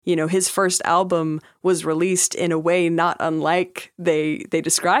his first album was released in a way not unlike they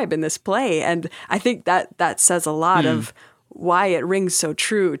describe in this play. And I think that says a lot of why it rings so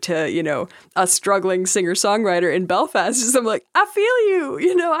true to, a struggling singer-songwriter in Belfast. Just I'm like, I feel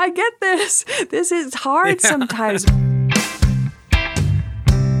you, I get this. This is hard sometimes.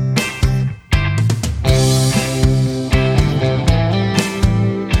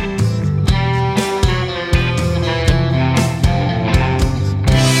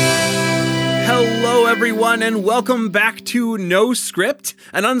 Hello, everyone, and welcome back to No Script,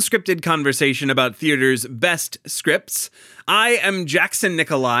 an unscripted conversation about theater's best scripts. I am Jackson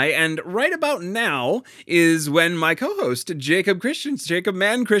Nikolai, and right about now is when my co-host, Jacob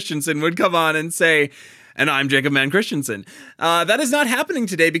Mann Christensen, would come on and say, and I'm Jacob Mann Christensen. That is not happening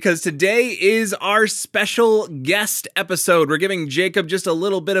today because today is our special guest episode. We're giving Jacob just a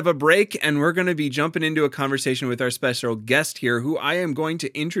little bit of a break, and we're going to be jumping into a conversation with our special guest here, who I am going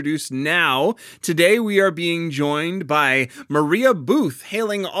to introduce now. Today we are being joined by Maria Booth,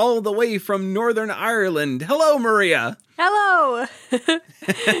 hailing all the way from Northern Ireland. Hello, Maria. Hello.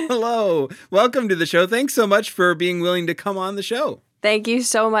 Hello. Welcome to the show. Thanks so much for being willing to come on the show. Thank you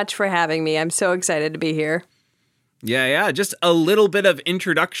so much for having me. I'm so excited to be here. Yeah. Just a little bit of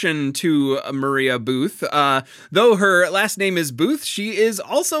introduction to Maria Booth. Though her last name is Booth, she is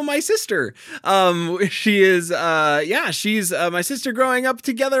also my sister. She's my sister growing up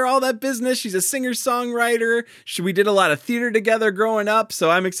together, all that business. She's a singer-songwriter. We did a lot of theater together growing up, so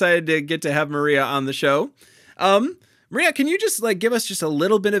I'm excited to get to have Maria on the show. Maria, can you just give us just a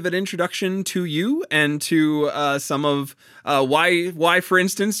little bit of an introduction to you and to some of why, for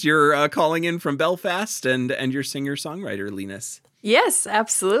instance, you're calling in from Belfast and your singer-songwriterliness? Yes,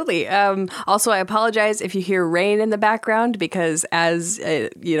 absolutely. Also, I apologize if you hear rain in the background because as,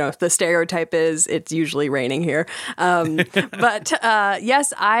 the stereotype is, it's usually raining here. But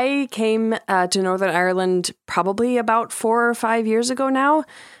yes, I came to Northern Ireland probably about 4 or 5 years ago now.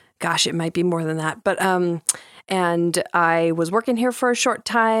 Gosh, it might be more than that. But and I was working here for a short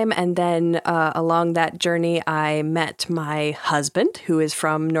time, and then along that journey, I met my husband, who is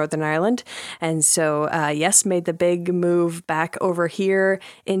from Northern Ireland, and so, yes, made the big move back over here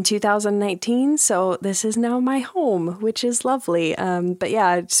in 2019, so this is now my home, which is lovely. But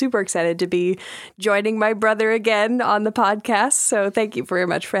yeah, super excited to be joining my brother again on the podcast, so thank you very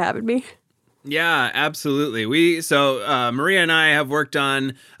much for having me. Yeah, absolutely. Maria and I have worked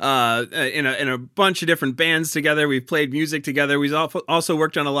on in a bunch of different bands together. We've played music together. We've also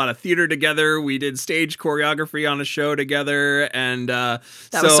worked on a lot of theater together. We did stage choreography on a show together, and that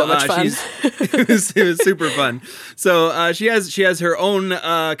was so much fun. it was super fun. So she has her own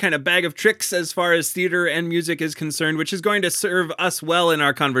kind of bag of tricks as far as theater and music is concerned, which is going to serve us well in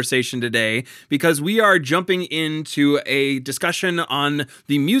our conversation today because we are jumping into a discussion on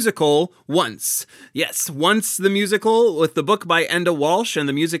the musical Once. Yes, Once the musical, with the book by Enda Walsh and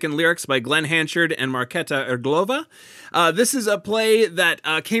the music and lyrics by Glenn Hanchard and Marketa Erglova. This is a play that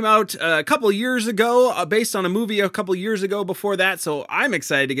came out a couple years ago, based on a movie a couple years ago before that, so I'm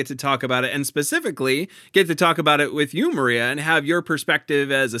excited to get to talk about it, and specifically get to talk about it with you, Maria, and have your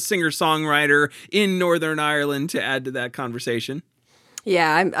perspective as a singer-songwriter in Northern Ireland to add to that conversation.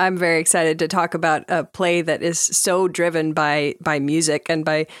 Yeah, I'm very excited to talk about a play that is so driven by music and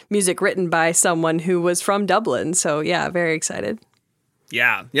by music written by someone who was from Dublin. So yeah, very excited.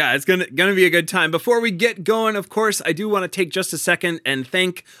 Yeah, it's gonna be a good time. Before we get going, of course, I do want to take just a second and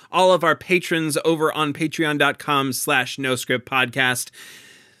thank all of our patrons over on patreon.com/noscriptpodcast.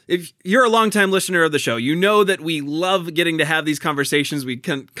 If you're a longtime listener of the show, you know that we love getting to have these conversations. We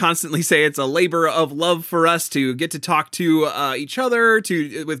can constantly say it's a labor of love for us to get to talk to each other,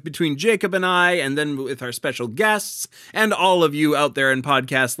 between Jacob and I, and then with our special guests, and all of you out there in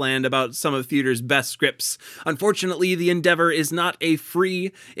podcast land about some of theater's best scripts. Unfortunately, the endeavor is not a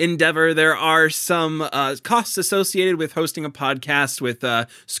free endeavor. There are some costs associated with hosting a podcast, with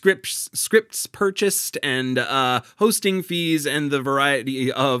scripts purchased and hosting fees and the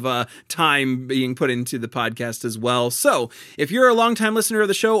variety of time being put into the podcast as well. So if you're a longtime listener of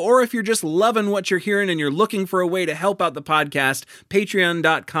the show, or if you're just loving what you're hearing and you're looking for a way to help out the podcast,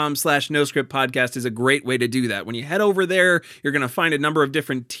 patreon.com/noscriptpodcast is a great way to do that. When you head over there, you're going to find a number of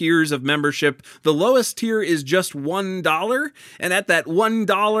different tiers of membership. The lowest tier is just $1. And at that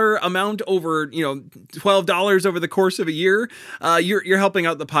 $1 amount over, $12 over the course of a year, you're helping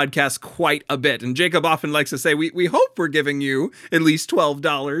out the podcast quite a bit. And Jacob often likes to say, we hope we're giving you at least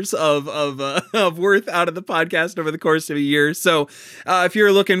 $12 of worth out of the podcast over the course of a year. So if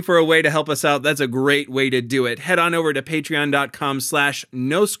you're looking for a way to help us out, that's a great way to do it. Head on over to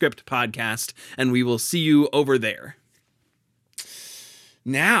patreon.com/noscriptpodcast, and we will see you over there.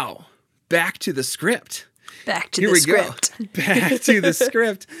 Now, back to the script. Back to Here the we script. go. Back to the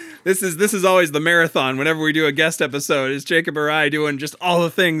script. This is always the marathon whenever we do a guest episode. It's Jacob or I doing just all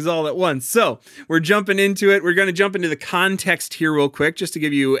the things all at once. So we're jumping into it. We're going to jump into the context here real quick, just to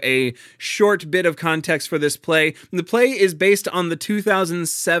give you a short bit of context for this play. The play is based on the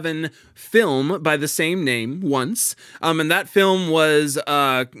 2007 film by the same name, Once. And that film was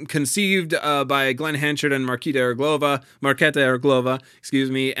conceived by Glenn Hanchard and Marketa Irglova,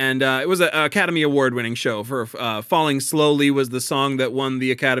 excuse me. And it was an Academy Award-winning show. For Falling Slowly was the song that won the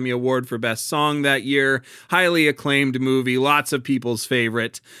Academy Award for Best Song that year. Highly acclaimed movie, lots of people's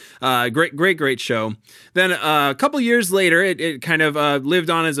favorite. Great show. Then a couple years later, it kind of lived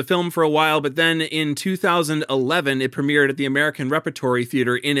on as a film for a while, but then in 2011, it premiered at the American Repertory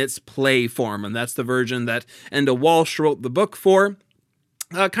Theater in its play form, and that's the version that Enda Walsh wrote the book for.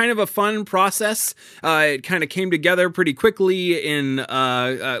 Kind of a fun process. It kind of came together pretty quickly in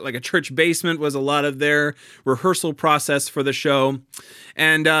like a church basement was a lot of their rehearsal process for the show.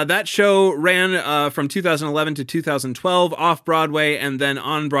 And that show ran from 2011 to 2012 off Broadway and then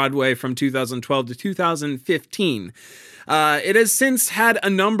on Broadway from 2012 to 2015. It has since had a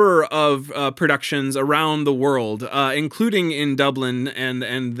number of productions around the world, including in Dublin,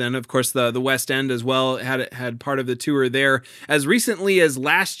 and then of course the West End as well had part of the tour there. As recently as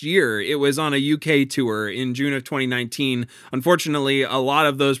last year, it was on a UK tour in June of 2019. Unfortunately, a lot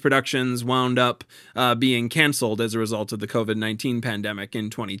of those productions wound up being canceled as a result of the COVID-19 pandemic in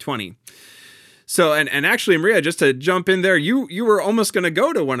 2020. So, and actually, Maria, just to jump in there, you were almost going to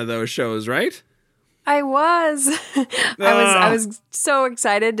go to one of those shows, right? I was. I was so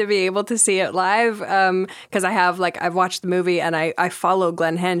excited to be able to see it live because I've watched the movie and I follow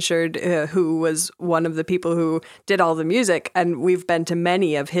Glenn Hanchard, who was one of the people who did all the music, and we've been to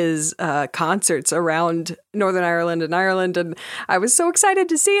many of his concerts around Northern Ireland and Ireland, and I was so excited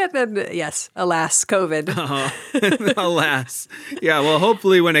to see it. And yes, alas, COVID. Alas, yeah. Well,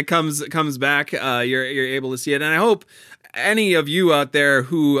 hopefully when it comes back, you're able to see it, and I hope any of you out there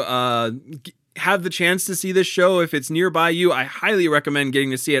who have the chance to see this show, if it's nearby you, I highly recommend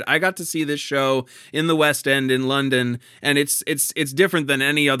getting to see it. I got to see this show in the West End in London, and it's different than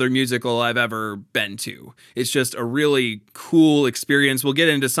any other musical I've ever been to. It's just a really cool experience. We'll get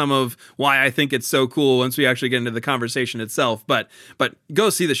into some of why I think it's so cool once we actually get into the conversation itself, but go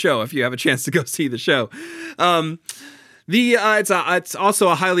see the show if you have a chance to go see the show. It's also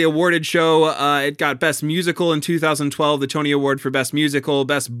a highly awarded show. It got Best Musical in 2012, the Tony Award for Best Musical,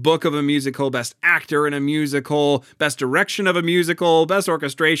 Best Book of a Musical, Best Actor in a Musical, Best Direction of a Musical, Best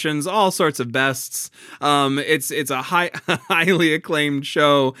Orchestrations, all sorts of bests. It's a highly acclaimed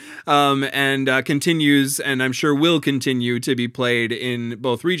show, and continues, and I'm sure will continue to be played in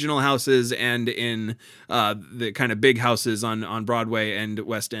both regional houses and in the kind of big houses on Broadway and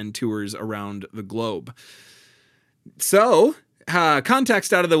West End tours around the globe. So,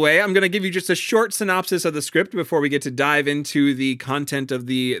 context out of the way, I'm going to give you just a short synopsis of the script before we get to dive into the content of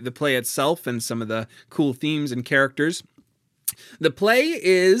the play itself and some of the cool themes and characters. The play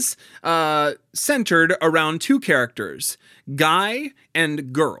is centered around two characters, Guy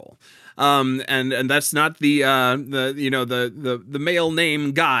and Girl. And that's not the male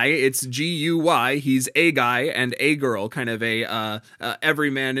name Guy. It's Guy. He's a guy and a girl, kind of a every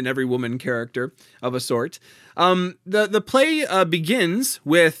man and every woman character of a sort. The play begins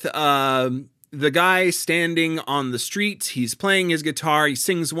with the guy standing on the street. He's playing his guitar. He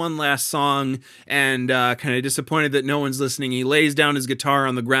sings one last song, and kind of disappointed that no one's listening, he lays down his guitar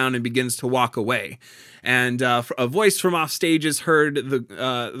on the ground and begins to walk away. And a voice from off stage is heard.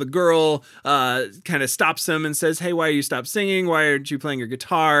 The girl kind of stops him and says, "Hey, why are you stopped singing? Why aren't you playing your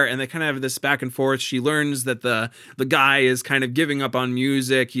guitar?" And they kind of have this back and forth. She learns that the guy is kind of giving up on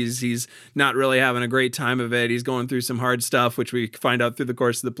music. He's not really having a great time of it. He's going through some hard stuff, which we find out through the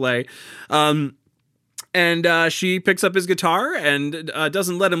course of the play. And she picks up his guitar and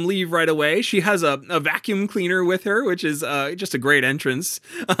doesn't let him leave right away. She has a vacuum cleaner with her, which is just a great entrance.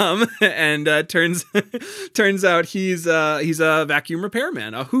 And turns out he's a vacuum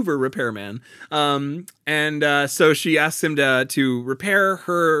repairman, a Hoover repairman. So she asks him to repair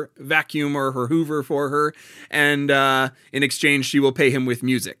her vacuum or her Hoover for her, and in exchange she will pay him with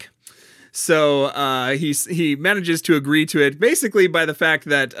music. So he manages to agree to it basically by the fact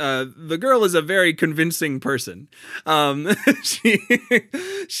that the girl is a very convincing person.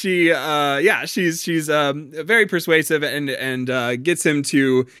 She's very persuasive and gets him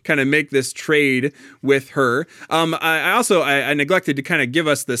to kind of make this trade with her. I neglected to kind of give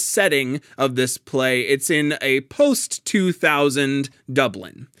us the setting of this play. It's in a post-2000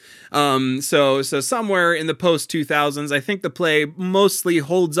 Dublin. So somewhere in the post-2000s, I think the play mostly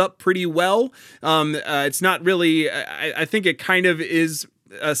holds up pretty well. It's not really, I think it kind of is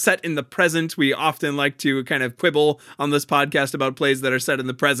set in the present. We often like to kind of quibble on this podcast about plays that are set in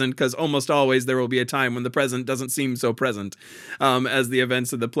the present, because almost always there will be a time when the present doesn't seem so present as the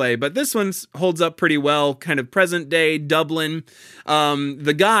events of the play. But this one holds up pretty well, kind of present day Dublin.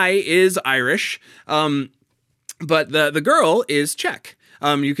 The guy is Irish, but the girl is Czech.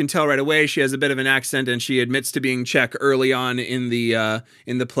 You can tell right away she has a bit of an accent, and she admits to being Czech early on in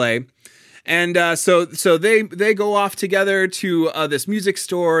the play. And so they go off together to this music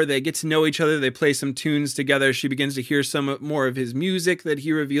store. They get to know each other. They play some tunes together. She begins to hear some more of his music that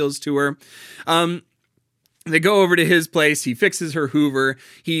he reveals to her. They go over to his place. He fixes her Hoover.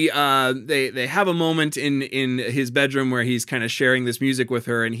 They have a moment in his bedroom where he's kind of sharing this music with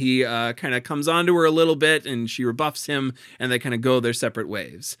her, and he kind of comes onto her a little bit, and she rebuffs him, and they kind of go their separate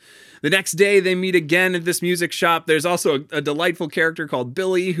ways. The next day, they meet again at this music shop. There's also a delightful character called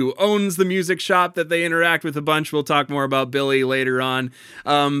Billy who owns the music shop that they interact with a bunch. We'll talk more about Billy later on.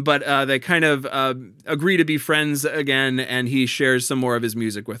 But they kind of agree to be friends again, and he shares some more of his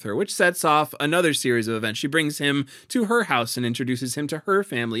music with her, which sets off another series of events. She brings him to her house and introduces him to her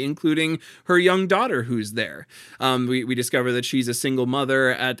family, including her young daughter who's there. We discover that she's a single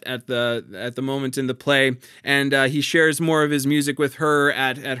mother at the moment in the play, and he shares more of his music with her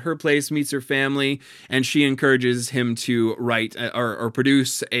at her place, meets her family, and she encourages him to write or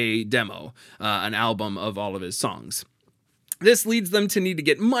produce a demo, an album of all of his songs. This leads them to need to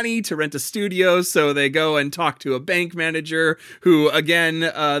get money to rent a studio, so they go and talk to a bank manager who, again,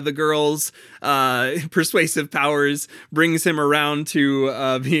 the girl's persuasive powers brings him around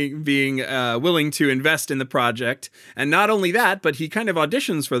to being willing to invest in the project. And not only that, but he kind of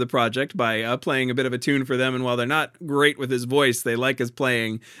auditions for the project by playing a bit of a tune for them, and while they're not great with his voice, they like his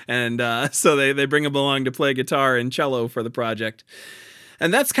playing, and so they bring him along to play guitar and cello for the project.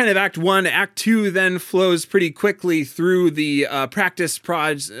 And that's kind of Act 1. Act 2 then flows pretty quickly through the practice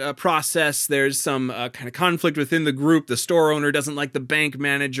process. There's some kind of conflict within the group. The store owner doesn't like the bank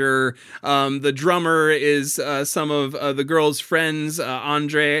manager. The drummer is some of the girl's friends.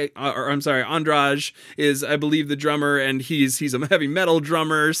 Andraj is, I believe, the drummer, and he's a heavy metal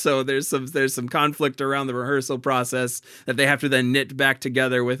drummer. So there's some conflict around the rehearsal process that they have to then knit back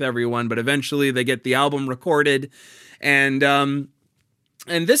together with everyone. But eventually they get the album recorded, and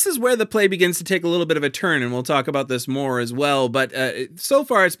this is where the play begins to take a little bit of a turn, and we'll talk about this more as well. But so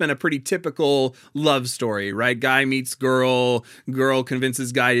far, it's been a pretty typical love story, right? Guy meets girl, girl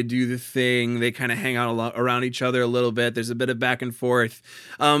convinces guy to do the thing. They kind of hang out around each other a little bit. There's a bit of back and forth.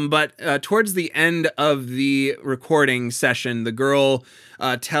 But towards the end of the recording session, the girl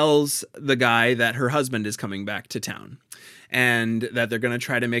tells the guy that her husband is coming back to town, and that they're going to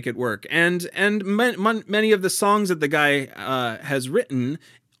try to make it work. And many of the songs that the guy has written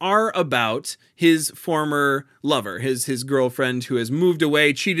are about his former lover, his girlfriend who has moved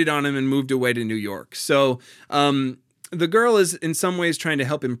away, cheated on him, and moved away to New York. So the girl is in some ways trying to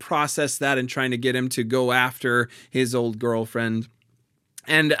help him process that and trying to get him to go after his old girlfriend.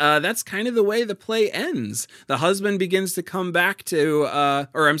 And that's kind of the way the play ends. The husband begins to come back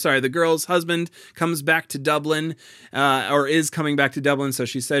the girl's husband comes back to Dublin, or is coming back to Dublin. So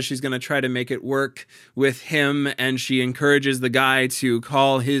she says she's going to try to make it work with him. And she encourages the guy to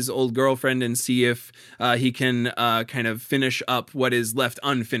call his old girlfriend and see if he can kind of finish up what is left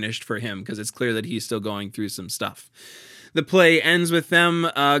unfinished for him, because it's clear that he's still going through some stuff. The play ends with them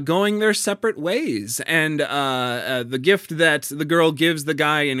going their separate ways, and the gift that the girl gives the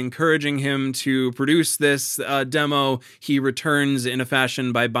guy in encouraging him to produce this demo, he returns in a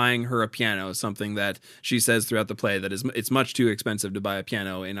fashion by buying her a piano, something that she says throughout the play that it's much too expensive to buy a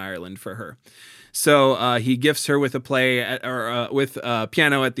piano in Ireland for her. So he gifts her with with a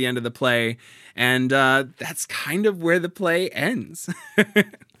piano at the end of the play, and that's kind of where the play ends.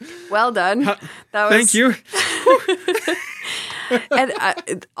 Well done. Thank you.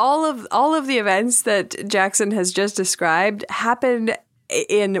 And all of the events that Jackson has just described happened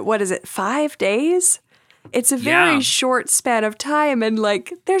in, 5 days? It's a very Yeah. short span of time, and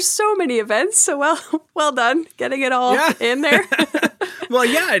like there's so many events. So well done getting it all in there. Well,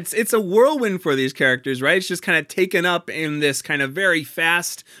 yeah, it's a whirlwind for these characters, right? It's just kind of taken up in this kind of very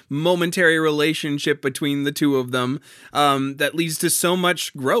fast, momentary relationship between the two of them that leads to so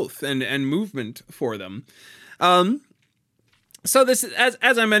much growth and movement for them. So this,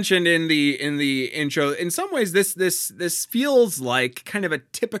 as I mentioned in the intro, in some ways this feels like kind of a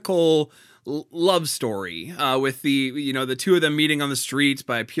typical love story with the two of them meeting on the street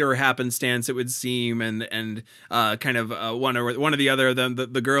by pure happenstance, it would seem, and kind of one or the other of them,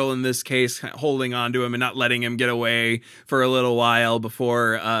 the girl in this case, holding on to him and not letting him get away for a little while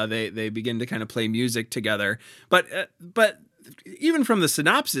before they begin to kind of play music together. But even from the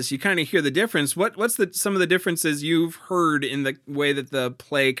synopsis, you kind of hear the difference. What's some of the differences you've heard in the way that the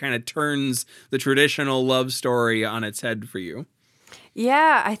play kind of turns the traditional love story on its head for you?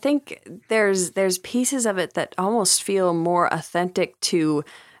 Yeah, I think there's pieces of it that almost feel more authentic to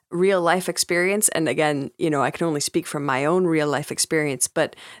real life experience. And again, I can only speak from my own real life experience,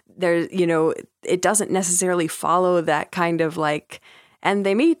 but it doesn't necessarily follow that kind of like, and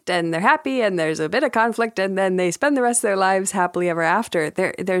they meet and they're happy and there's a bit of conflict and then they spend the rest of their lives happily ever after.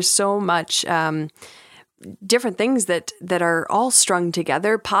 There's so much different things that are all strung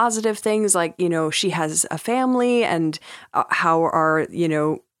together, positive things like, she has a family and how are,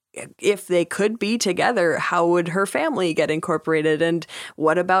 if they could be together, how would her family get incorporated? And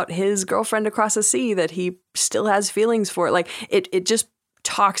what about his girlfriend across the sea that he still has feelings for? Like it just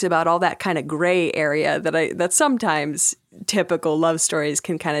talks about all that kind of gray area that sometimes typical love stories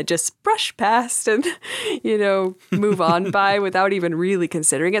can kind of just brush past and, move on by without even really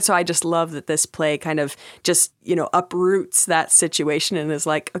considering it. So I just love that this play kind of just, uproots that situation and is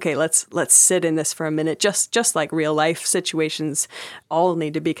like, okay, let's sit in this for a minute. Just like real life situations all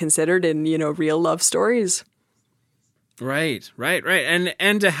need to be considered in, real love stories. Right.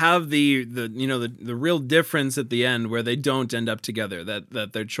 And to have the real difference at the end where they don't end up together,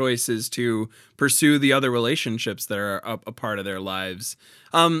 that their choice is to pursue the other relationships that are a part of their lives.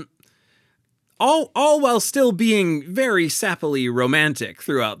 All while still being very sappily romantic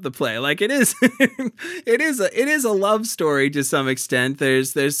throughout the play. Like it is it is a love story to some extent.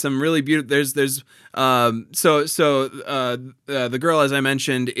 There's some really beautiful the girl, as I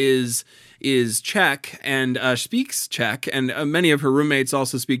mentioned, is Czech and speaks Czech, and many of her roommates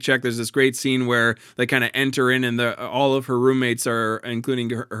also speak Czech. There's this great scene where they kind of enter in, and all of her roommates are, including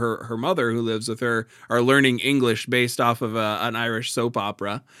her mother who lives with her, are learning English based off of an Irish soap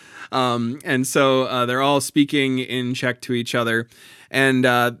opera, and so they're all speaking in Czech to each other. And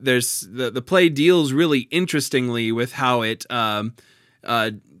there's the play deals really interestingly with how it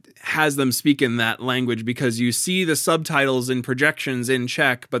has them speak in that language, because you see the subtitles and projections in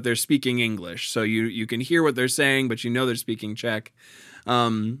Czech, but they're speaking English. So you can hear what they're saying, but they're speaking Czech.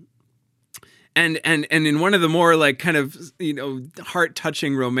 And in one of the more like kind of,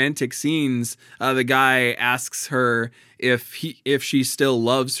 heart-touching romantic scenes, the guy asks her if she still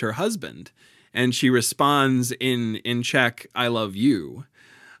loves her husband. And she responds in Czech, "I love you."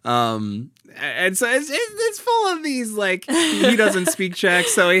 And so it's full of these, like, he doesn't speak Czech,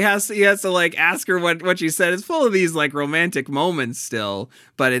 so he has to like ask her what she said. It's full of these like romantic moments still,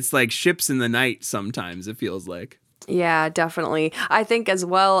 but it's like ships in the night sometimes, it feels like. Yeah, definitely. I think as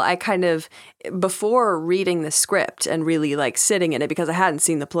well, I kind of, before reading the script and really like sitting in it, because I hadn't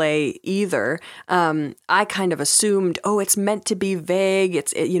seen the play either, I kind of assumed, it's meant to be vague.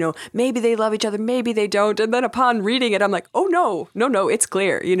 It's, maybe they love each other, maybe they don't. And then upon reading it, I'm like, oh no, it's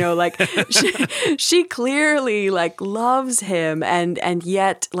clear. Like she clearly like loves him and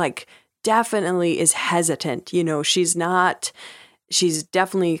yet like definitely is hesitant. She's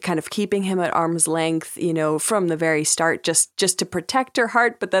definitely kind of keeping him at arm's length, from the very start, just to protect her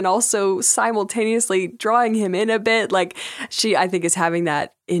heart, but then also simultaneously drawing him in a bit. Like she, I think, is having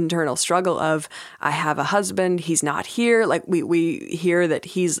that internal struggle of, I have a husband, he's not here. Like we hear that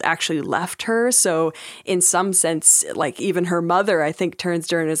he's actually left her. So in some sense, like even her mother, I think, turns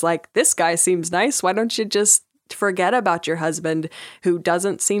to her and is like, this guy seems nice. Why don't you just forget about your husband who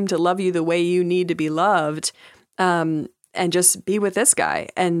doesn't seem to love you the way you need to be loved? And just be with this guy.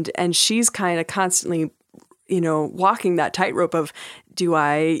 And she's kind of constantly, walking that tightrope of, do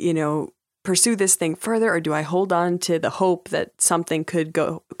I, pursue this thing further, or do I hold on to the hope that something could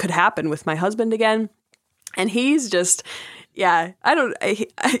happen with my husband again? And he's just, he's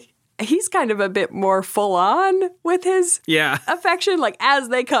kind of a bit more full on with his affection. Like as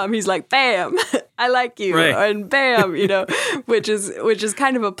they come, he's like, bam, I like you. Right. And bam, which is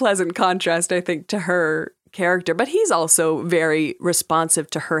kind of a pleasant contrast, I think, to her character, but he's also very responsive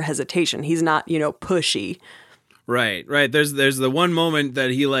to her hesitation. He's not, pushy. Right. There's the one moment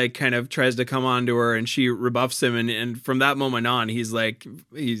that he like kind of tries to come on to her and she rebuffs him, and from that moment on he's like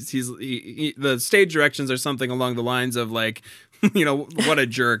the stage directions are something along the lines of like, what a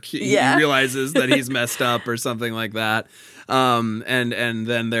jerk. He realizes that he's messed up or something like that. And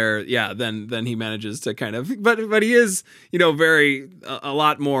then then he manages to kind of, but he is, very a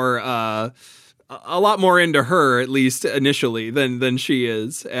lot more into her, at least initially, than she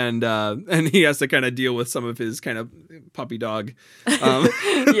is, and he has to kind of deal with some of his kind of puppy dog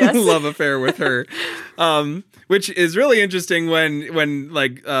love affair with her, which is really interesting when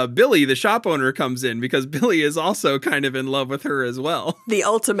Billy, the shop owner, comes in, because Billy is also kind of in love with her as well. The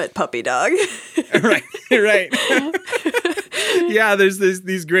ultimate puppy dog. Right. Yeah, there's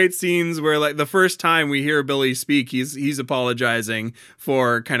these great scenes where like the first time we hear Billy speak, he's apologizing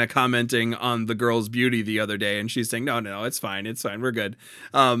for kind of commenting on the girl's beauty the other day, and she's saying, no, it's fine, we're good.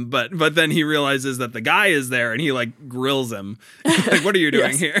 But then he realizes that the guy is there, and he like grills him, like, what are you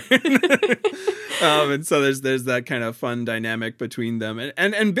doing here? And so there's that kind of fun dynamic between them,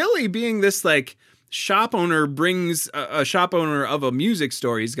 and Billy being this like shop owner brings a shop owner of a music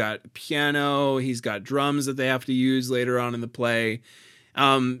store. He's got piano, he's got drums that they have to use later on in the play.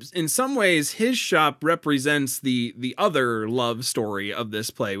 In some ways, his shop represents the other love story of this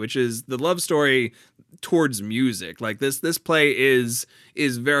play, which is the love story towards music. Like this play is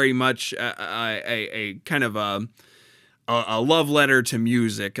very much a kind of a love letter to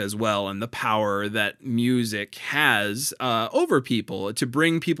music as well, and the power that music has over people, to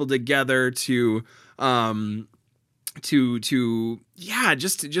bring people together, to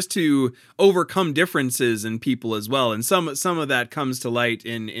overcome differences in people as well. And some of that comes to light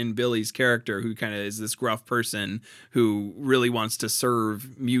in Billy's character, who kind of is this gruff person who really wants to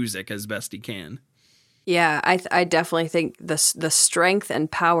serve music as best he can. Yeah, I definitely think the strength and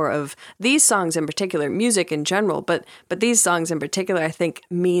power of these songs in particular, music in general, but these songs in particular, I think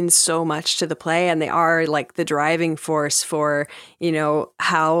mean so much to the play, and they are like the driving force for,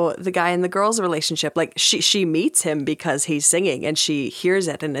 how the guy and the girl's relationship, like she meets him because he's singing, and she hears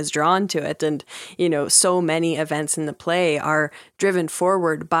it and is drawn to it. And, so many events in the play are driven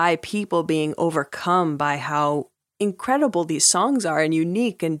forward by people being overcome by how incredible these songs are, and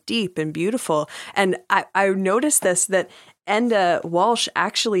unique and deep and beautiful. And I noticed that Enda Walsh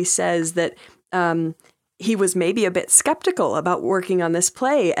actually says that he was maybe a bit skeptical about working on this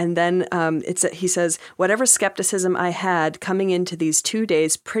play. And then he says, whatever skepticism I had coming into these 2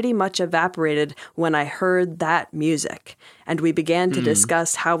 days pretty much evaporated when I heard that music. And we began to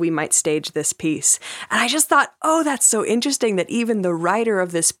discuss how we might stage this piece. And I just thought, oh, that's so interesting that even the writer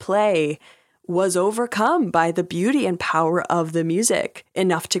of this play was overcome by the beauty and power of the music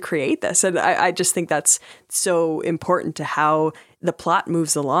enough to create this. And I just think that's so important to how the plot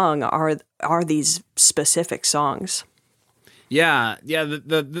moves along, are these specific songs. Yeah.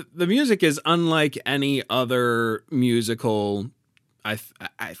 The music is unlike any other musical. I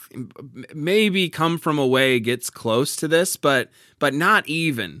maybe Come From Away gets close to this, but not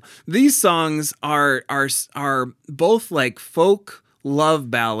even. These songs are both like folk love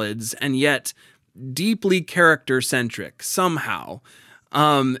ballads, and yet deeply character centric somehow.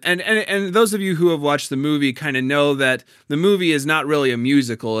 And those of you who have watched the movie kind of know that the movie is not really a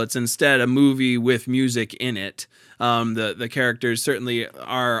musical. It's instead a movie with music in it. The characters certainly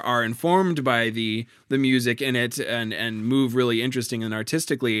are informed by the music in it and move really interesting and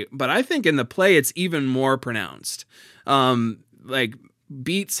artistically. But I think in the play it's even more pronounced. Like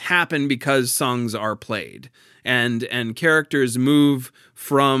beats happen because songs are played. And characters move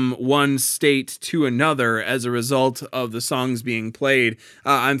from one state to another as a result of the songs being played.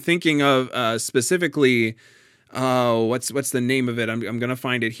 I'm thinking of specifically, what's the name of it? I'm gonna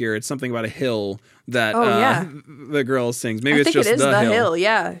find it here. It's something about a hill that the girl sings. Maybe it's just it is the hill.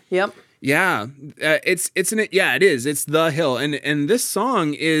 Yeah. Yep. Yeah. It is. It's the hill, and this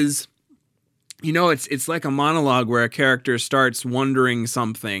song is. It's like a monologue where a character starts wondering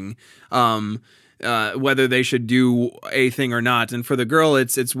something. Whether they should do a thing or not. And for the girl,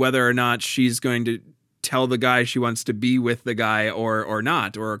 it's whether or not she's going to tell the guy she wants to be with the guy or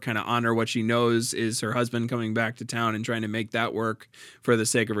not, or kind of honor what she knows is her husband coming back to town and trying to make that work for the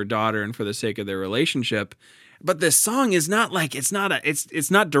sake of her daughter and for the sake of their relationship. But this song is not like, it's not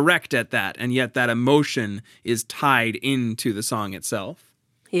direct at that. And yet that emotion is tied into the song itself.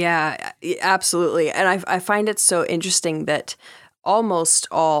 Yeah, absolutely. And I find it so interesting that almost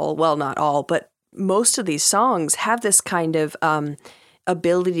all, well, not all, but most of these songs have this kind of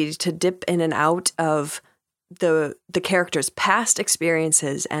ability to dip in and out of the characters' past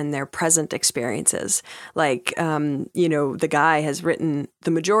experiences and their present experiences. Like, the guy has written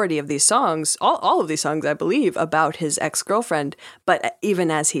the majority of these songs, all of these songs, I believe, about his ex-girlfriend. But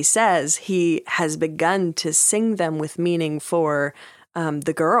even as he says, he has begun to sing them with meaning for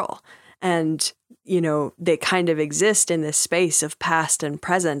the girl. And, they kind of exist in this space of past and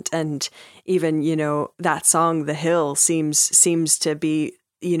present. And even, that song, The Hill, seems to be,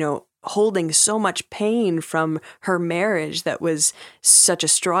 holding so much pain from her marriage that was such a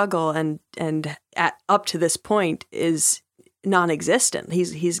struggle and up to this point is non-existent.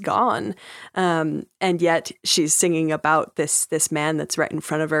 He's gone. And yet she's singing about this man that's right in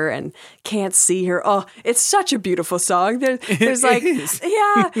front of her and can't see her. Oh, it's such a beautiful song. There's like,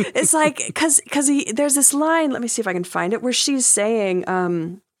 yeah, it's like, cause there's this line, let me see if I can find it, where she's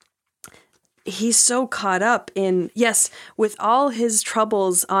saying, he's so caught up in, yes, with all his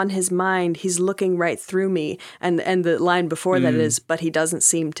troubles on his mind, he's looking right through me. And the line before that is, but he doesn't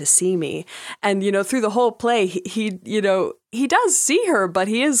seem to see me. And, through the whole play, he does see her, but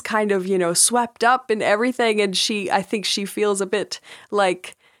he is kind of, swept up in everything. And I think she feels a bit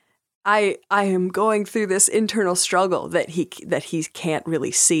like, I am going through this internal struggle that he can't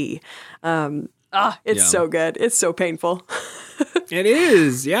really see. It's so good. It's so painful. It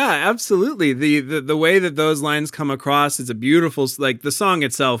is. Yeah, absolutely. The way that those lines come across, it's a beautiful, like the song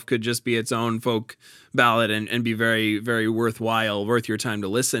itself could just be its own folk ballad and be very, very worth your time to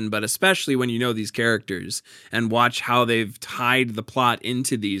listen. But especially when you know these characters and watch how they've tied the plot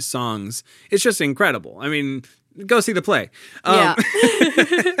into these songs, it's just incredible. I mean, go see the play. Yeah.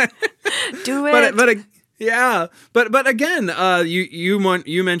 Do it. But again, you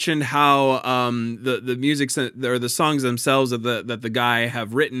mentioned how the music or the songs themselves that the guy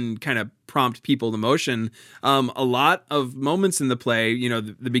have written kind of prompt people to motion. A lot of moments in the play,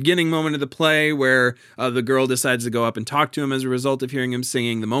 the beginning moment of the play where the girl decides to go up and talk to him as a result of hearing him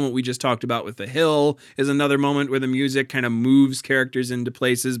singing. The moment we just talked about with The Hill is another moment where the music kind of moves characters into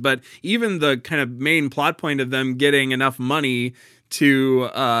places. But even the kind of main plot point of them getting enough money to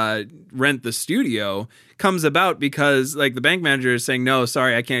rent the studio comes about because like the bank manager is saying, no,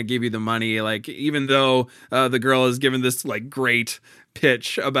 sorry, I can't give you the money. Like, even though the girl is given this like great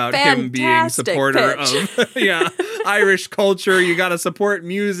pitch about him being supporter of Irish culture, you got to support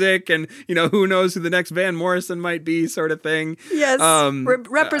music, and who knows who the next Van Morrison might be, sort of thing. Yes,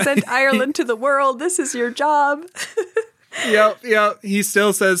 represent Ireland to the world. This is your job. Yep. He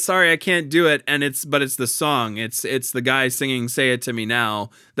still says, sorry, I can't do it. And it's the song. It's the guy singing Say It To Me Now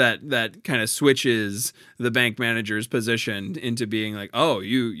that kind of switches the bank manager's position into being like, oh,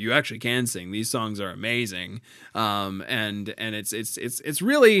 you actually can sing. These songs are amazing. And it's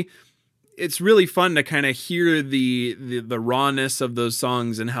really fun to kind of hear the rawness of those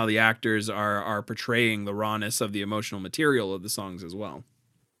songs and how the actors are portraying the rawness of the emotional material of the songs as well.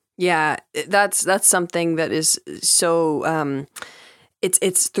 Yeah, that's something that is so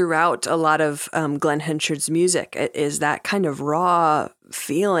it's throughout a lot of Glenn Henchard's music. It is that kind of raw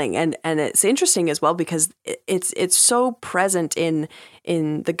feeling, and it's interesting as well because it's so present in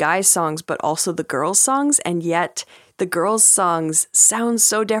the guys' songs, but also the girls' songs, and yet the girls' songs sound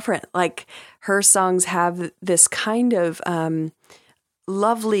so different. Like her songs have this kind of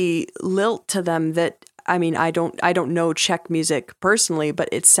lovely lilt to them that. I mean, I don't know Czech music personally, but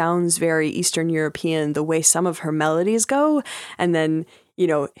it sounds very Eastern European the way some of her melodies go. And then,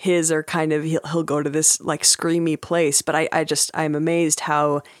 his are kind of, he'll go to this like screamy place. But I'm amazed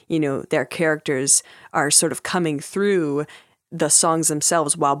how, their characters are sort of coming through the songs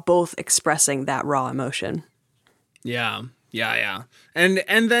themselves while both expressing that raw emotion. Yeah. And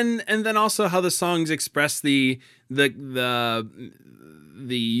then also how the songs express the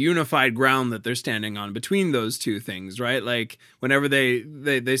unified ground that they're standing on between those two things, right? Like whenever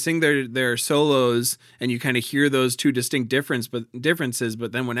they sing their solos and you kind of hear those two distinct differences,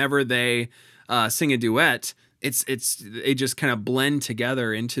 but then whenever they sing a duet, they just kind of blend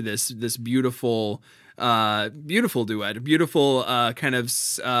together into this beautiful duet, beautiful kind of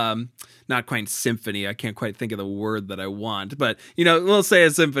not quite symphony. I can't quite think of the word that I want, but we'll say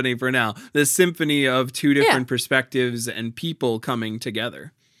a symphony for now. This symphony of two different perspectives and people coming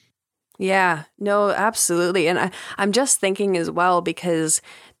together. Yeah, no, absolutely. And I'm just thinking as well, because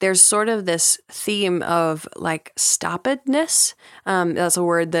there's sort of this theme of like stoppedness. That's a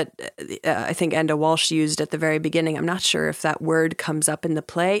word that I think Enda Walsh used at the very beginning. I'm not sure if that word comes up in the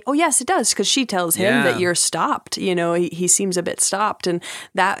play. Oh, yes, it does, because she tells him that you're stopped. He seems a bit stopped. And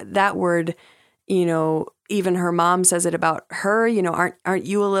that word, even her mom says it about her, aren't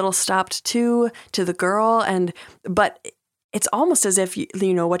you a little stopped too, to the girl? But it's almost as if,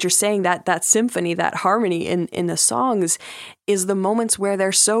 you know, what you're saying, that symphony, that harmony in the songs is the moments where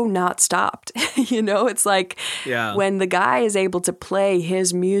they're so not stopped. You know, it's like when the guy is able to play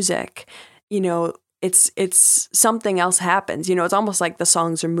his music, you know, it's something else happens. You know, it's almost like the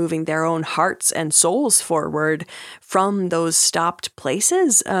songs are moving their own hearts and souls forward from those stopped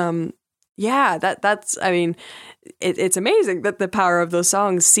places. That's I mean, it's amazing that the power of those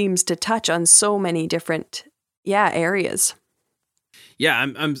songs seems to touch on so many different areas. Yeah,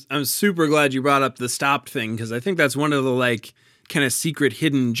 I'm super glad you brought up the stopped thing, because I think that's one of the like kind of secret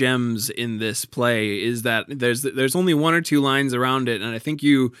hidden gems in this play, is that there's only one or two lines around it, and I think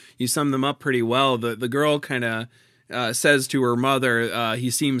you sum them up pretty well. The girl kind of says to her mother, he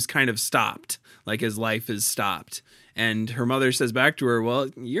seems kind of stopped, like his life is stopped. And her mother says back to her, well,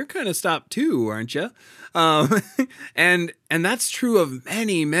 you're kind of stopped too, aren't you? And that's true of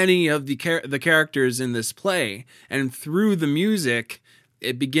many of the characters in this play. And through the music,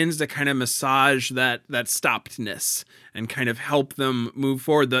 it begins to kind of massage that stoppedness and kind of help them move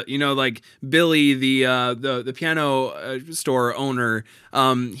forward. Like Billy, the piano store owner,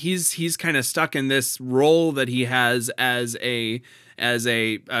 he's kind of stuck in this role that he has as a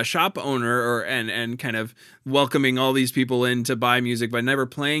shop owner, and kind of welcoming all these people in to buy music, but never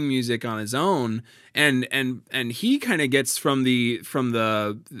playing music on his own. And he kind of gets from the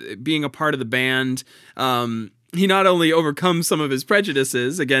being a part of the band. He not only overcomes some of his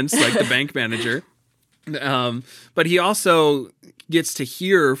prejudices against like the bank manager, but he also gets to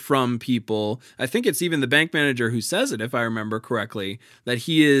hear from people. I think it's even the bank manager who says it, if I remember correctly, that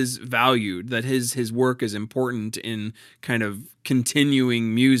he is valued, that his work is important in kind of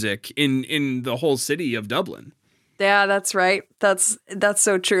continuing music in the whole city of Dublin. Yeah, that's right. That's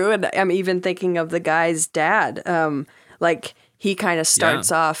so true. And I'm even thinking of the guy's dad. Like he kind of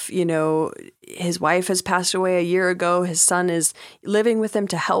starts off, you know, his wife has passed away a year ago. His son is living with him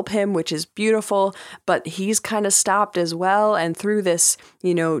to help him, which is beautiful, but he's kind of stopped as well. And through this,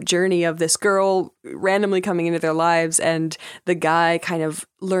 you know, journey of this girl randomly coming into their lives and the guy kind of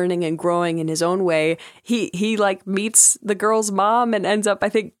learning and growing in his own way, he like meets the girl's mom and ends up, I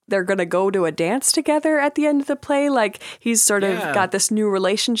think they're going to go to a dance together at the end of the play. Like he's sort of got this new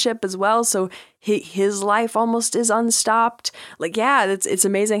relationship as well. So his life almost is unstopped. Like, it's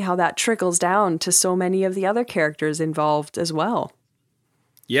amazing how that trickles down to so many of the other characters involved as well.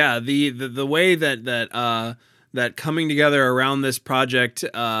 Yeah, the way that coming together around this project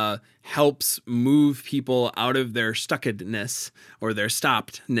helps move people out of their stuckedness or their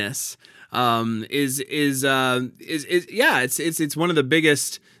stoppedness it's one of the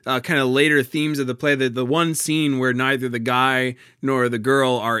biggest kind of later themes of the play. The one scene where neither the guy nor the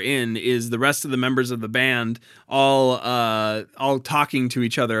girl are in is the rest of the members of the band all talking to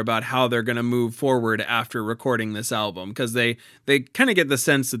each other about how they're going to move forward after recording this album, because they kind of get the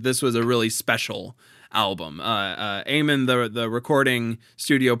sense that this was a really special album. Eamon, the recording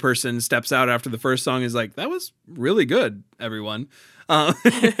studio person, steps out after the first song, is like, that was really good, everyone.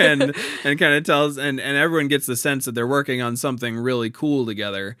 And kind of tells, and everyone gets the sense that they're working on something really cool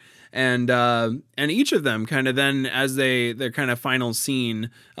together. And each of them kind of then, as their kind of final scene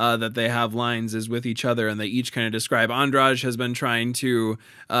that they have lines is with each other, and they each kind of describe. Andraj has been trying to,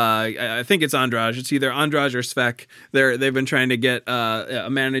 I think it's Andraj. It's either Andraj or Svek. They've been trying to get a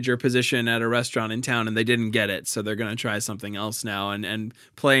manager position at a restaurant in town, and they didn't get it, so they're going to try something else now. And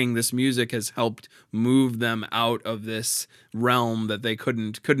playing this music has helped move them out of this realm that they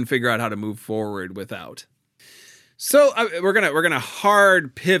couldn't figure out how to move forward without. So we're gonna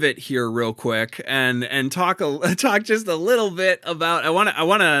hard pivot here real quick and talk just a little bit about. I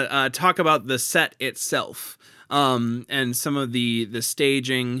wanna talk about the set itself, and some of the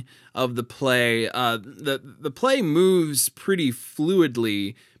staging of the play. The play moves pretty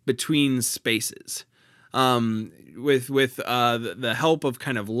fluidly between spaces. With the help of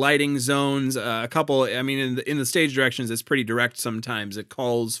kind of lighting zones, a couple. I mean, in the stage directions, it's pretty direct. Sometimes it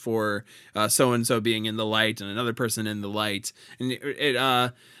calls for so and so being in the light and another person in the light, and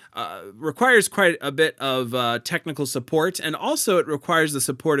it requires quite a bit of technical support, and also it requires the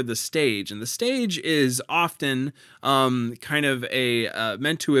support of the stage. And the stage is often kind of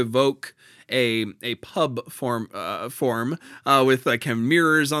meant to evoke a pub form with like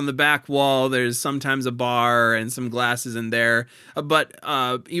mirrors on the back wall. There's sometimes a bar and some glasses in there. But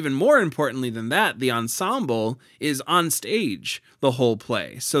even more importantly than that, the ensemble is on stage the whole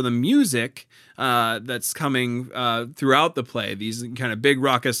play. So the music that's coming throughout the play, these kind of big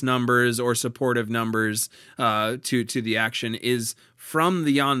raucous numbers or supportive numbers to the action, is from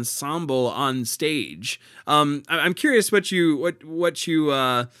the ensemble on stage. I'm curious what you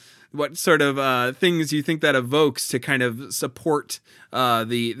what sort of things you think that evokes to kind of support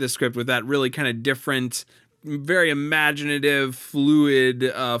the script with that really kind of different, very imaginative,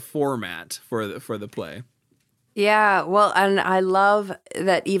 fluid format for the play. Yeah, well, and I love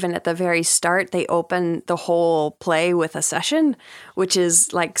that even at the very start, they open the whole play with a session, which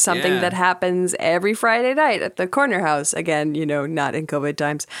is like something that happens every Friday night at the Corner House. Again, not in COVID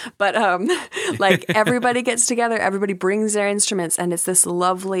times, but like everybody gets together, everybody brings their instruments, and it's this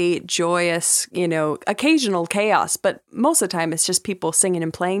lovely, joyous, occasional chaos, but most of the time it's just people singing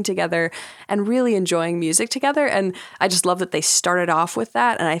and playing together and really enjoying music together. And I just love that they started off with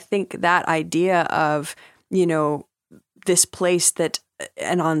that. And I think that idea of this place that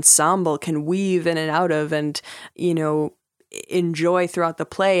an ensemble can weave in and out of and, enjoy throughout the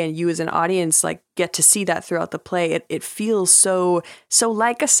play, and you as an audience like get to see that throughout the play. It feels so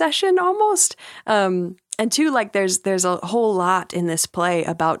like a session almost. And too, like there's a whole lot in this play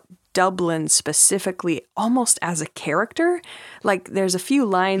about Dublin specifically, almost as a character. Like there's a few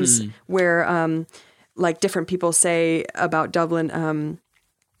lines where like different people say about Dublin,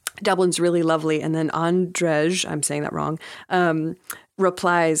 Dublin's really lovely. And then Andrzej, I'm saying that wrong,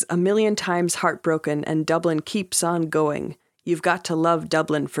 replies, "A million times heartbroken and Dublin keeps on going. You've got to love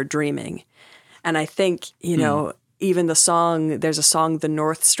Dublin for dreaming." And I think, even the song, there's a song, The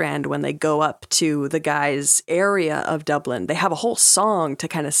North Strand, when they go up to the guy's area of Dublin, they have a whole song to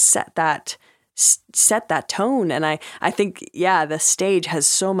kind of set that tone. And I think, the stage has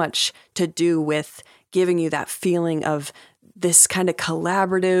so much to do with giving you that feeling of this kind of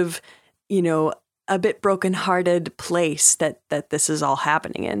collaborative, a bit brokenhearted place that this is all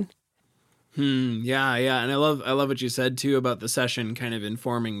happening in. Yeah. And I love what you said too about the session kind of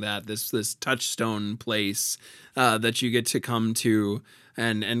informing that this touchstone place that you get to come to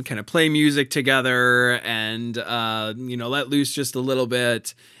and kind of play music together and, let loose just a little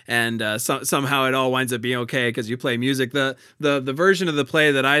bit. And somehow it all winds up being okay because you play music. The version of the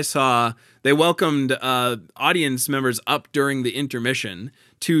play that I saw, they welcomed audience members up during the intermission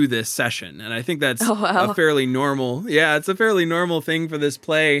to this session, and I think that's a fairly normal. Yeah, it's a fairly normal thing for this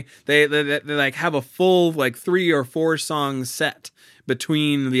play. They like have a full like 3 or 4 song set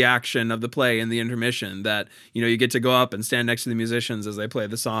between the action of the play and the intermission that you get to go up and stand next to the musicians as they play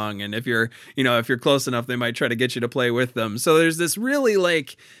the song, and if you're close enough, they might try to get you to play with them. So there's this really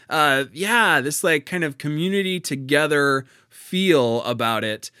like this like kind of community together feel about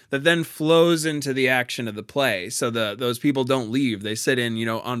it that then flows into the action of the play. So those people don't leave. They sit in,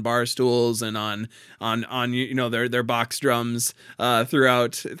 on bar stools and on their box drums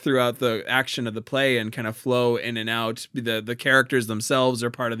throughout the action of the play and kind of flow in and out. The characters themselves are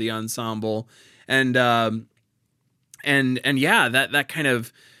part of the ensemble. And that kind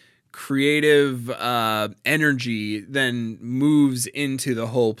of creative energy then moves into the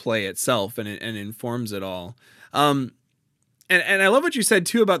whole play itself and informs it all. And I love what you said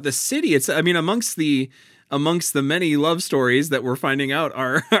too about the city. It's, amongst the many love stories that we're finding out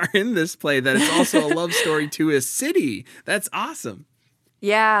are in this play, that it's also a love story to a city. That's awesome.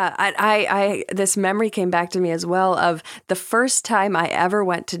 Yeah, I this memory came back to me as well of the first time I ever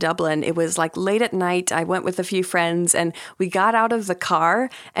went to Dublin. It was like late at night. I went with a few friends and we got out of the car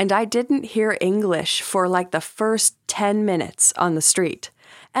and I didn't hear English for like the first 10 minutes on the street.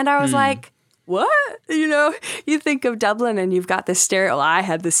 And I was like, what? You think of Dublin and you've got this I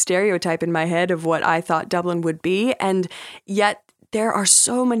had this stereotype in my head of what I thought Dublin would be. And yet there are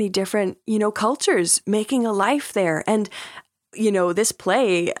so many different, cultures making a life there. And, this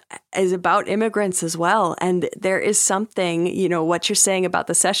play is about immigrants as well. And there is something, what you're saying about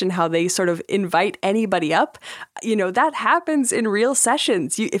the session, how they sort of invite anybody up, that happens in real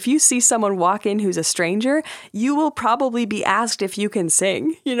sessions. If you see someone walk in who's a stranger, you will probably be asked if you can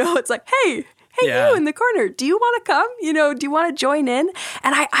sing. It's like, hey, you in the corner, do you want to come? Do you want to join in?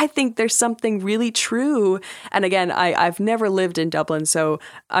 And I think there's something really true. And again, I've never lived in Dublin, so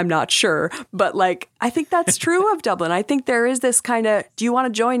I'm not sure. But like, I think that's true of Dublin. I think there is this kind of, do you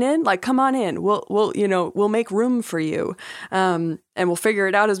want to join in? Like, come on in. We'll make room for you. And we'll figure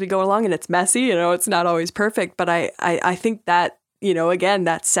it out as we go along. And it's messy, it's not always perfect. But I think that, again,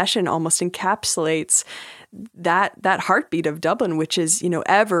 that session almost encapsulates that heartbeat of Dublin, which is,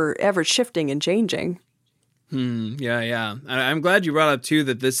 ever shifting and changing. Yeah. I'm glad you brought up too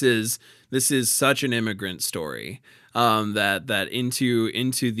that this is such an immigrant story. That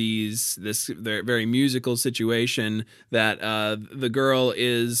into this very musical situation that the girl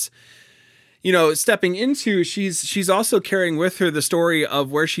is, stepping into, she's also carrying with her the story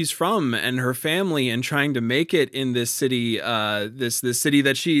of where she's from and her family, and trying to make it in this city, this city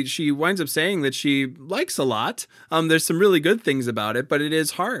that she winds up saying that she likes a lot. There's some really good things about it, but it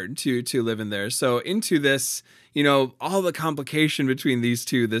is hard to live in there. So into this, all the complication between these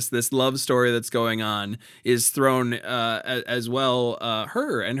two, this love story that's going on, is thrown as well,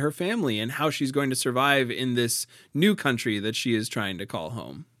 her and her family, and how she's going to survive in this new country that she is trying to call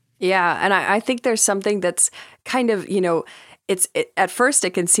home. Yeah, and I think there's something that's kind of, at first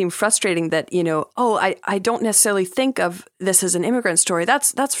it can seem frustrating that, I don't necessarily think of this as an immigrant story.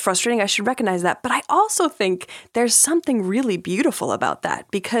 That's frustrating. I should recognize that. But I also think there's something really beautiful about that,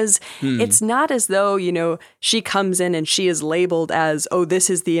 because it's not as though, she comes in and she is labeled as, oh,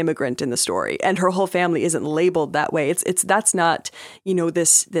 this is the immigrant in the story, and her whole family isn't labeled that way. That's not,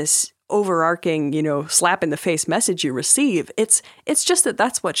 this overarching, slap in the face message you receive. It's just that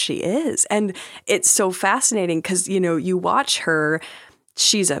that's what she is. And it's so fascinating because, you watch her,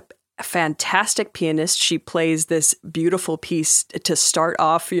 she's a fantastic pianist. She plays this beautiful piece to start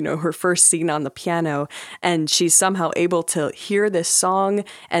off, her first scene on the piano, and she's somehow able to hear this song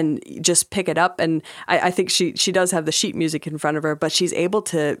and just pick it up. And I think she does have the sheet music in front of her, but she's able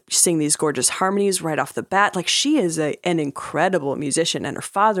to sing these gorgeous harmonies right off the bat. Like, she is an incredible musician, and her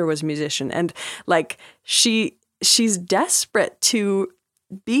father was a musician, and like she's desperate to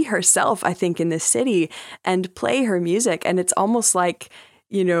be herself, I think, in this city and play her music. And it's almost like,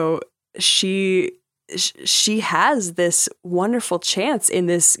 she has this wonderful chance in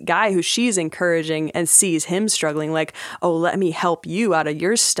this guy who she's encouraging, and sees him struggling, like, oh, let me help you out of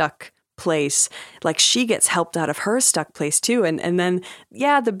your stuck place. Like, she gets helped out of her stuck place too. And then,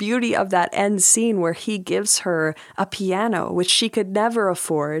 the beauty of that end scene where he gives her a piano, which she could never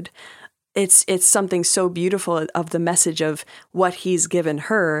afford. It's something so beautiful of the message of what he's given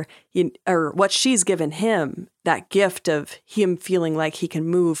her, or what she's given him, that gift of him feeling like he can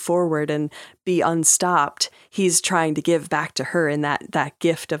move forward and be unstopped. He's trying to give back to her in that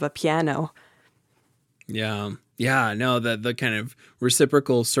gift of a piano. Yeah. Yeah, no, the kind of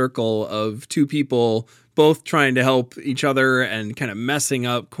reciprocal circle of two people both trying to help each other and kind of messing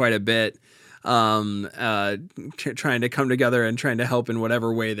up quite a bit. Trying to come together and trying to help in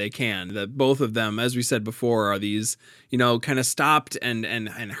whatever way they can. That both of them, as we said before, are these, kind of stopped and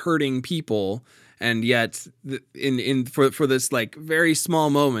hurting people. And yet for this like very small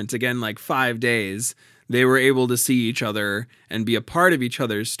moment, again, like 5 days, they were able to see each other and be a part of each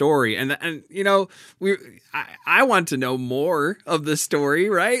other's story. And I want to know more of the story,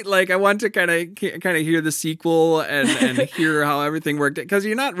 right? Like, I want to kind of hear the sequel and hear how everything worked, because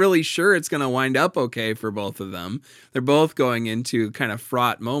you're not really sure it's going to wind up okay for both of them. They're both going into kind of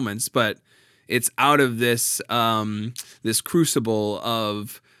fraught moments, but it's out of this this crucible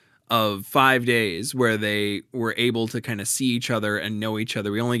of 5 days where they were able to kind of see each other and know each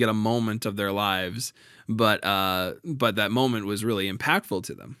other. We only get a moment of their lives, but that moment was really impactful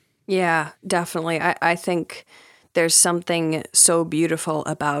to them. Yeah, definitely. I think there's something so beautiful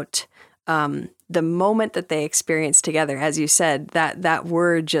about the moment that they experienced together. As you said, that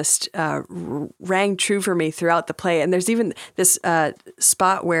word just rang true for me throughout the play. And there's even this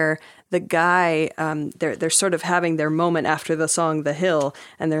spot where the guy, they're sort of having their moment after the song "The Hill,"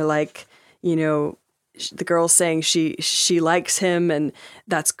 and they're like, the girl's saying she likes him, and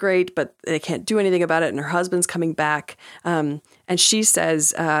that's great, but they can't do anything about it, and her husband's coming back. And she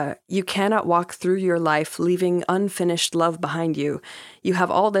says, you cannot walk through your life leaving unfinished love behind you. You have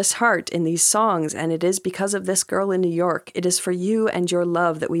all this heart in these songs, and it is because of this girl in New York. It is for you and your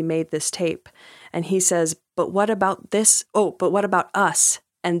love that we made this tape. And he says, but what about this? Oh, but what about us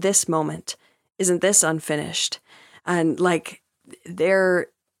and this moment? Isn't this unfinished? And like, their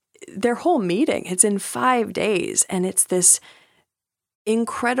whole meeting, it's in 5 days, and it's this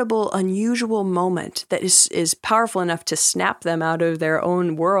incredible, unusual moment that is powerful enough to snap them out of their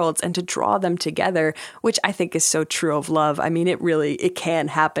own worlds and to draw them together, which I think is so true of love. I mean, it can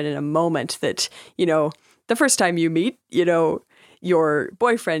happen in a moment that, the first time you meet, your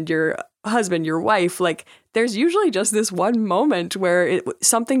boyfriend, your husband, your wife, like, there's usually just this one moment where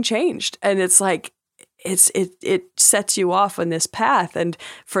something changed, and it's like, it sets you off on this path. And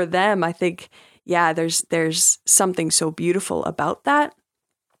for them, I think, there's something so beautiful about that.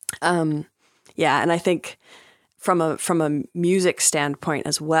 And I think from a music standpoint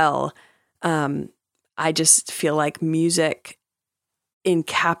as well, I just feel like music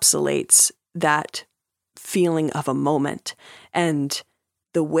encapsulates that feeling of a moment, and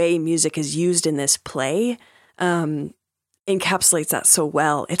the way music is used in this play, encapsulates that so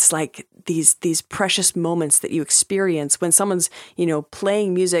well. It's like these precious moments that you experience when someone's,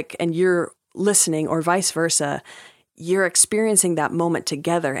 playing music and you're listening or vice versa, you're experiencing that moment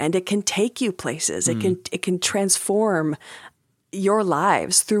together, and it can take you places. It can transform your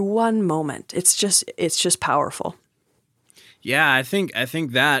lives through one moment. It's just powerful. Yeah, I think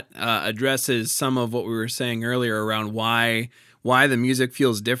that addresses some of what we were saying earlier around why the music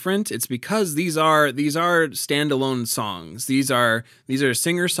feels different. It's because these are standalone songs. These are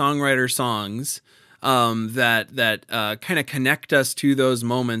singer-songwriter songs that kind of connect us to those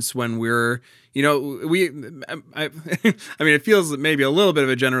moments when we're, I mean, it feels maybe a little bit of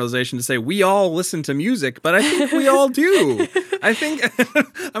a generalization to say we all listen to music, but I think we all do. I think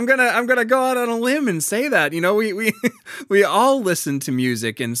I'm gonna go out on a limb and say that, we all listen to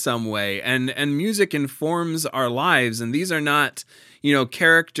music in some way, and music informs our lives, and these are not,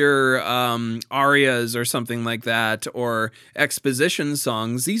 character arias or something like that, or exposition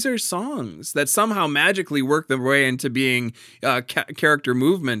songs. These are songs that somehow magically work their way into being character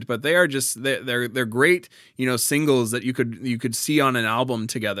movement, but they are just they're great, singles that you could see on an album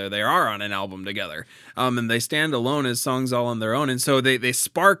together. They are on an album together, and they stand alone as songs all on their own, and so they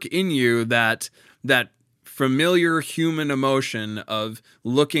spark in you that familiar human emotion of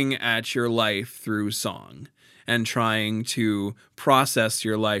looking at your life through song and trying to process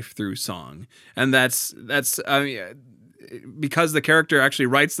your life through song. And that's because the character actually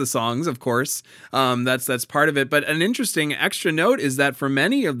writes the songs, of course, that's part of it. But an interesting extra note is that for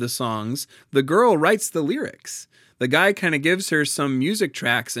many of the songs, the girl writes the lyrics. The guy kind of gives her some music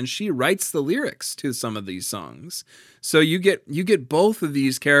tracks, and she writes the lyrics to some of these songs. So you get both of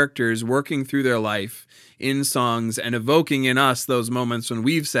these characters working through their life in songs and evoking in us those moments when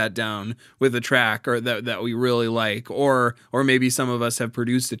we've sat down with a track or that we really like, or maybe some of us have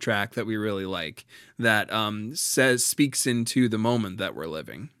produced a track that we really like that speaks into the moment that we're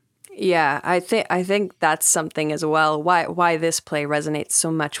living. Yeah, I think that's something as well. Why this play resonates so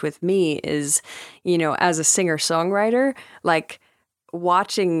much with me is, as a singer-songwriter, like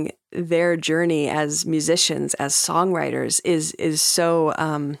watching their journey as musicians, as songwriters is so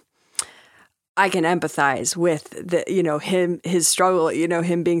I can empathize with his struggle,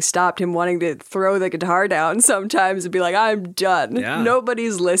 him being stopped, him wanting to throw the guitar down sometimes and be like, I'm done. Yeah.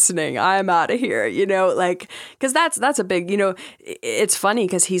 Nobody's listening. I'm out of here, because that's a big, it's funny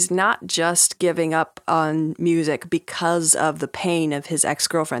because he's not just giving up on music because of the pain of his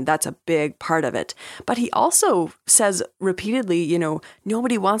ex-girlfriend. That's a big part of it. But he also says repeatedly,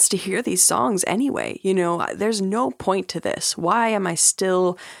 nobody wants to hear these songs anyway. There's no point to this. Why am I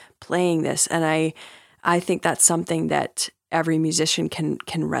still playing this? And I think that's something that every musician can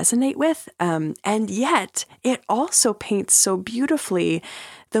resonate with. And yet it also paints so beautifully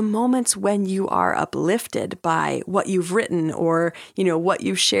the moments when you are uplifted by what you've written, or, what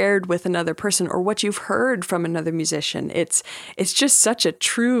you've shared with another person, or what you've heard from another musician. It's just such a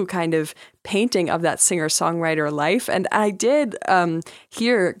true kind of painting of that singer-songwriter life. And I did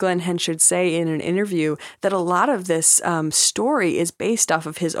hear Glenn Henchard say in an interview that a lot of this story is based off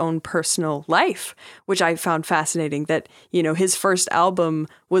of his own personal life, which I found fascinating, that, his first album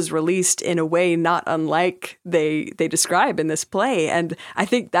was released in a way not unlike they describe in this play. And I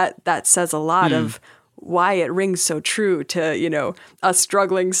think that says a lot of why it rings so true to, a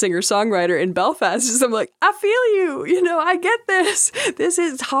struggling singer-songwriter in Belfast. Just, I'm like, I feel you, I get this. This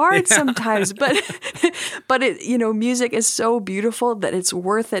is hard sometimes, but it, music is so beautiful that it's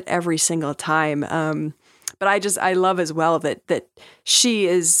worth it every single time. But I love as well that she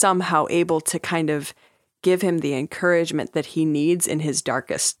is somehow able to kind of give him the encouragement that he needs in his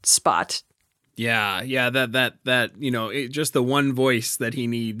darkest spot. Yeah, that just the one voice that he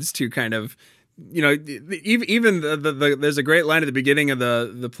needs to kind of, even the there's a great line at the beginning of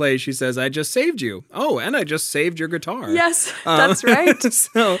the play. She says, "I just saved you." Oh, and I just saved your guitar. Yes, that's right.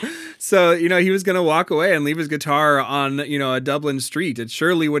 So he was going to walk away and leave his guitar on a Dublin street. It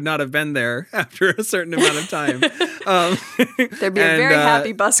surely would not have been there after a certain amount of time. There'd be a very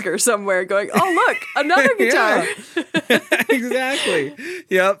happy busker somewhere going, "Oh, look, another guitar." Exactly.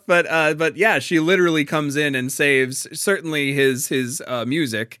 Yep. But yeah, she literally comes in and saves certainly his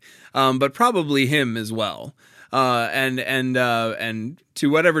music. But probably him as well. And to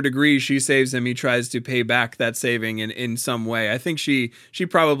whatever degree she saves him, he tries to pay back that saving in some way. I think she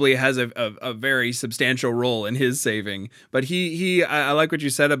probably has a very substantial role in his saving. But I like what you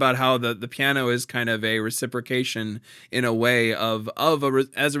said about how the piano is kind of a reciprocation in a way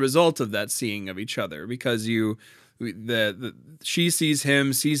as a result of that seeing of each other, because she sees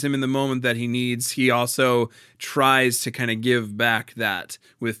him in the moment that he needs. He also tries to kind of give back that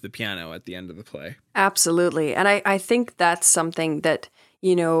with the piano at the end of the play. Absolutely. And I think that's something that,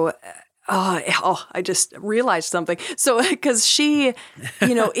 I just realized something. So, because she,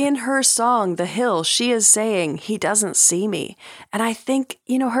 in her song, The Hill, she is saying, he doesn't see me. And I think,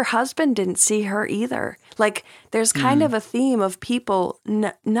 her husband didn't see her either. Like, there's kind of a theme of people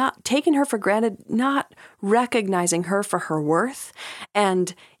not taking her for granted, not recognizing her for her worth.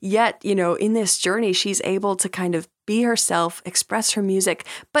 And yet, in this journey, she's able to kind of be herself, express her music.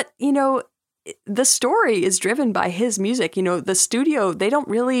 But, the story is driven by his music. The studio,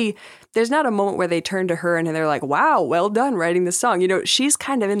 there's not a moment where they turn to her and they're like, wow, well done writing this song. She's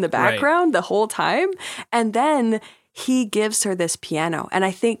kind of in the background the whole time. And then he gives her this piano. And I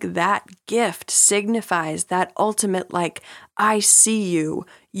think that gift signifies that ultimate, like, I see you.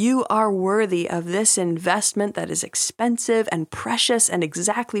 You are worthy of this investment that is expensive and precious and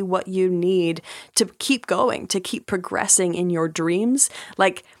exactly what you need to keep going, to keep progressing in your dreams.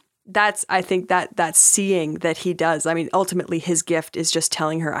 Like, I think that's seeing that he does. I mean, ultimately, his gift is just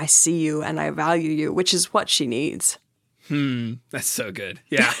telling her, I see you and I value you, which is what she needs. That's so good.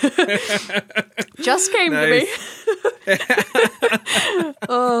 Yeah. Just came to me.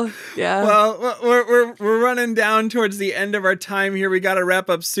 Oh, yeah. Well, we're running down towards the end of our time here. We got to wrap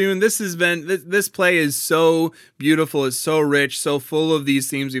up soon. This play is so beautiful. It's so rich, so full of these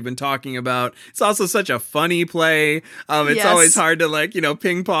themes we've been talking about. It's also such a funny play. It's always hard to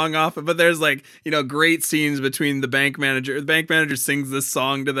ping pong off it, but there's great scenes between the bank manager. The bank manager sings this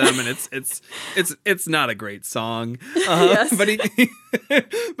song to them, and it's not a great song. Yes.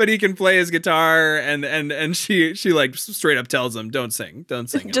 But he can play his guitar, and she like straight up tells him, don't sing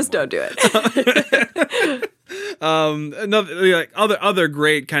just anymore. don't do it. Other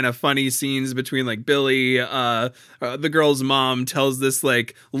great kind of funny scenes between like Billy, the girl's mom tells this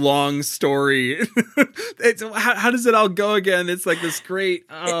like long story. How does it all go again? It's like this great.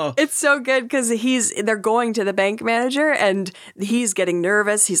 It's so good because they're going to the bank manager and he's getting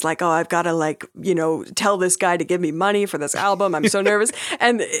nervous. He's like, I've got to tell this guy to give me money for this album. I'm so nervous.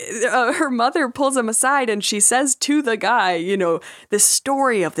 And her mother pulls him aside and she says to the guy, this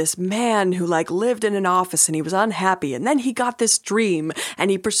story of this man who lived in an office and he was unhappy. And then he got this dream and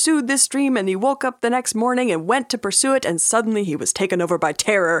he pursued this dream and he woke up the next morning and went to pursue it. And suddenly he was taken over by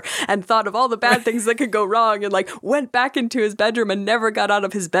terror and thought of all the bad things that could go wrong and went back into his bedroom and never got out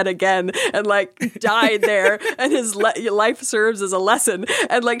of his bed again and died there. And his life serves as a lesson.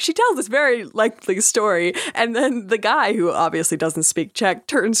 And she tells this very likely story. And then the guy, who obviously doesn't speak Czech,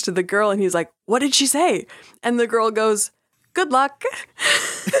 turns to the girl and he's like, what did she say? And the girl goes, good luck.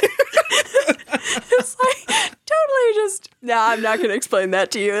 It's totally just, I'm not going to explain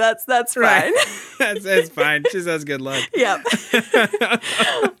that to you. That's fine. Right. That's fine. She says good luck. Yep.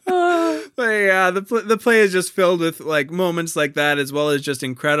 But yeah, the play is just filled with moments like that, as well as just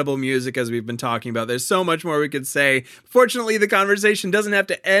incredible music, as we've been talking about. There's so much more we could say. Fortunately, the conversation doesn't have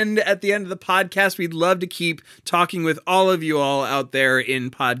to end at the end of the podcast. We'd love to keep talking with all of you all out there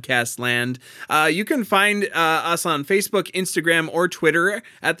in podcast land. You can find us on Facebook, Instagram, or Twitter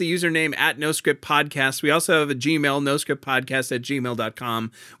at the username @NoScriptPodcast. We also have a Gmail,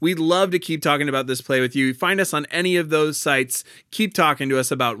 noscriptpodcast@gmail.com. We'd love to keep talking about this play with you. Find us on any of those sites. Keep talking to us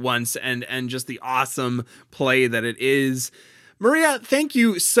about Once and just the awesome play that it is. Maria, thank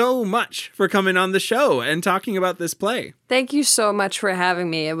you so much for coming on the show and talking about this play. Thank you so much for having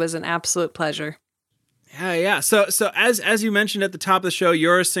me. It was an absolute pleasure. Yeah. So as you mentioned at the top of the show,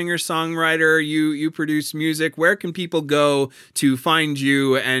 you're a singer-songwriter. You produce music. Where can people go to find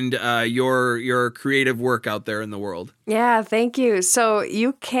you and your creative work out there in the world? Yeah, thank you. So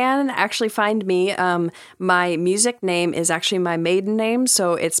you can actually find me. My music name is actually my maiden name.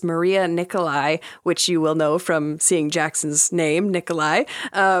 So it's Maria Nicolai, which you will know from seeing Jackson's name, Nicolai.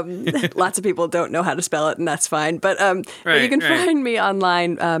 Lots of people don't know how to spell it, and that's fine. But you can find me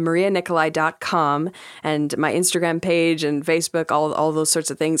online, marianicolai.com, and my Instagram page and Facebook, all those sorts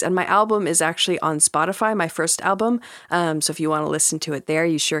of things. And my album is actually on Spotify, my first album. So if you want to listen to it there,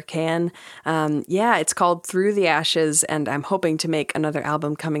 you sure can. It's called Through the Ashes, and I'm hoping to make another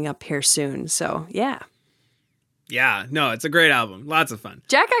album coming up here soon. So, yeah. Yeah, no, it's a great album. Lots of fun.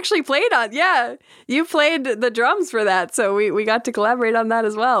 Jack actually played on, you played the drums for that. So we got to collaborate on that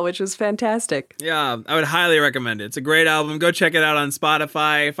as well, which was fantastic. Yeah, I would highly recommend it. It's a great album. Go check it out on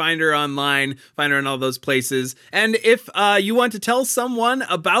Spotify. Find her online. Find her in all those places. And if you want to tell someone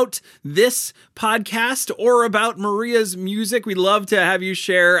about this podcast or about Maria's music, we'd love to have you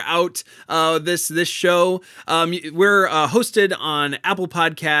share out this show. We're hosted on Apple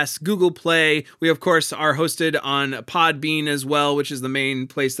Podcasts, Google Play. We, of course, are hosted on on Podbean as well, which is the main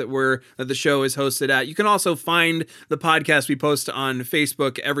place that the show is hosted at. You can also find the podcast we post on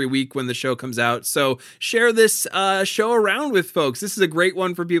Facebook every week when the show comes out. So share this show around with folks. This is a great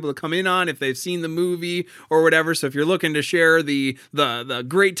one for people to come in on if they've seen the movie or whatever. So if you're looking to share the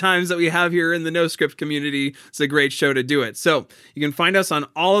great times that we have here in the No Script community, it's a great show to do it. So you can find us on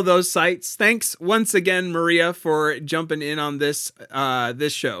all of those sites. Thanks once again, Maria, for jumping in on this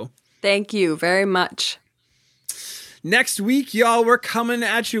show. Thank you very much. Next week, y'all, we're coming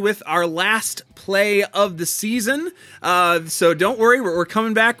at you with our last play of the season. So don't worry, we're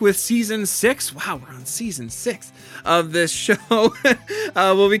coming back with season 6. Wow, we're on season 6 of this show.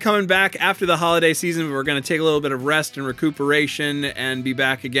 We'll be coming back after the holiday season. We're going to take a little bit of rest and recuperation and be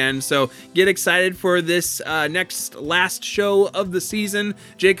back again. So get excited for this last show of the season.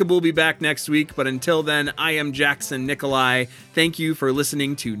 Jacob will be back next week. But until then, I am Jackson Nikolai. Thank you for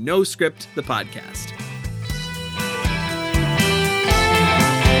listening to No Script, the podcast.